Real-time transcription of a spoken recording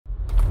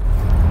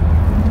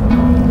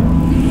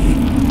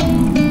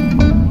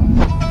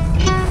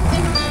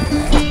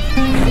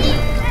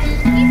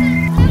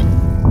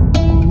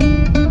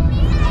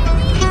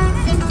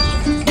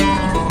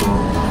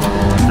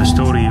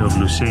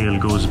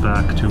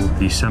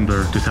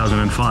December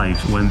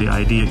 2005, when the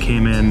idea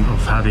came in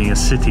of having a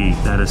city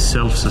that is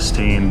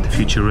self-sustained,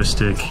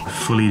 futuristic,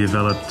 fully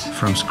developed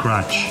from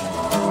scratch.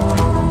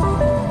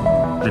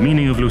 The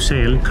meaning of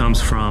Lusail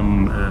comes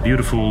from a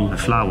beautiful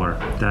flower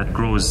that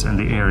grows in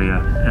the area,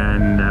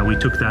 and we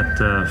took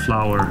that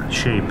flower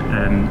shape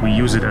and we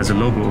use it as a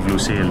logo of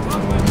Lusail.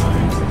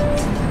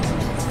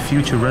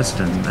 Future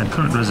residents and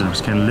current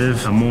residents can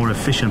live a more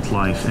efficient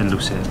life in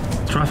Lusail.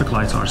 Traffic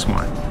lights are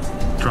smart.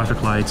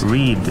 Traffic lights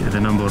read the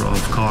number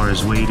of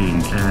cars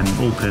waiting and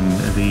open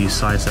the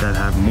sites that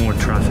have more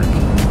traffic.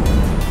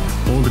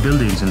 All the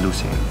buildings in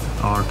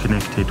Lusail are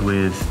connected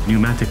with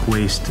pneumatic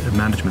waste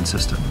management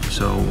system.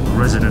 So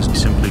residents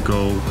simply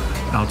go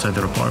outside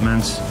their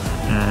apartments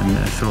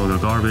and throw their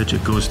garbage.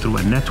 It goes through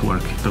a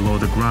network below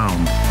the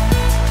ground.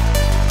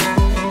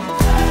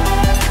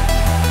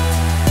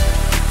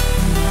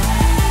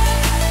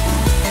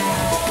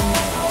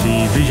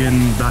 The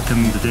vision back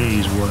in the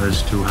days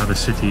was to have a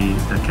city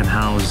that can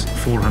house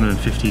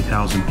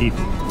 450,000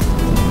 people.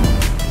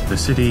 The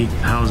city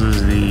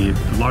houses the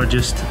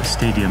largest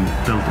stadium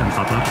built in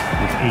Qatar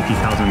with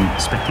 80,000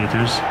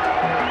 spectators.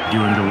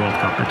 During the World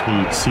Cup, it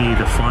will see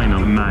the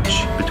final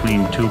match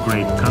between two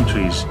great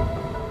countries.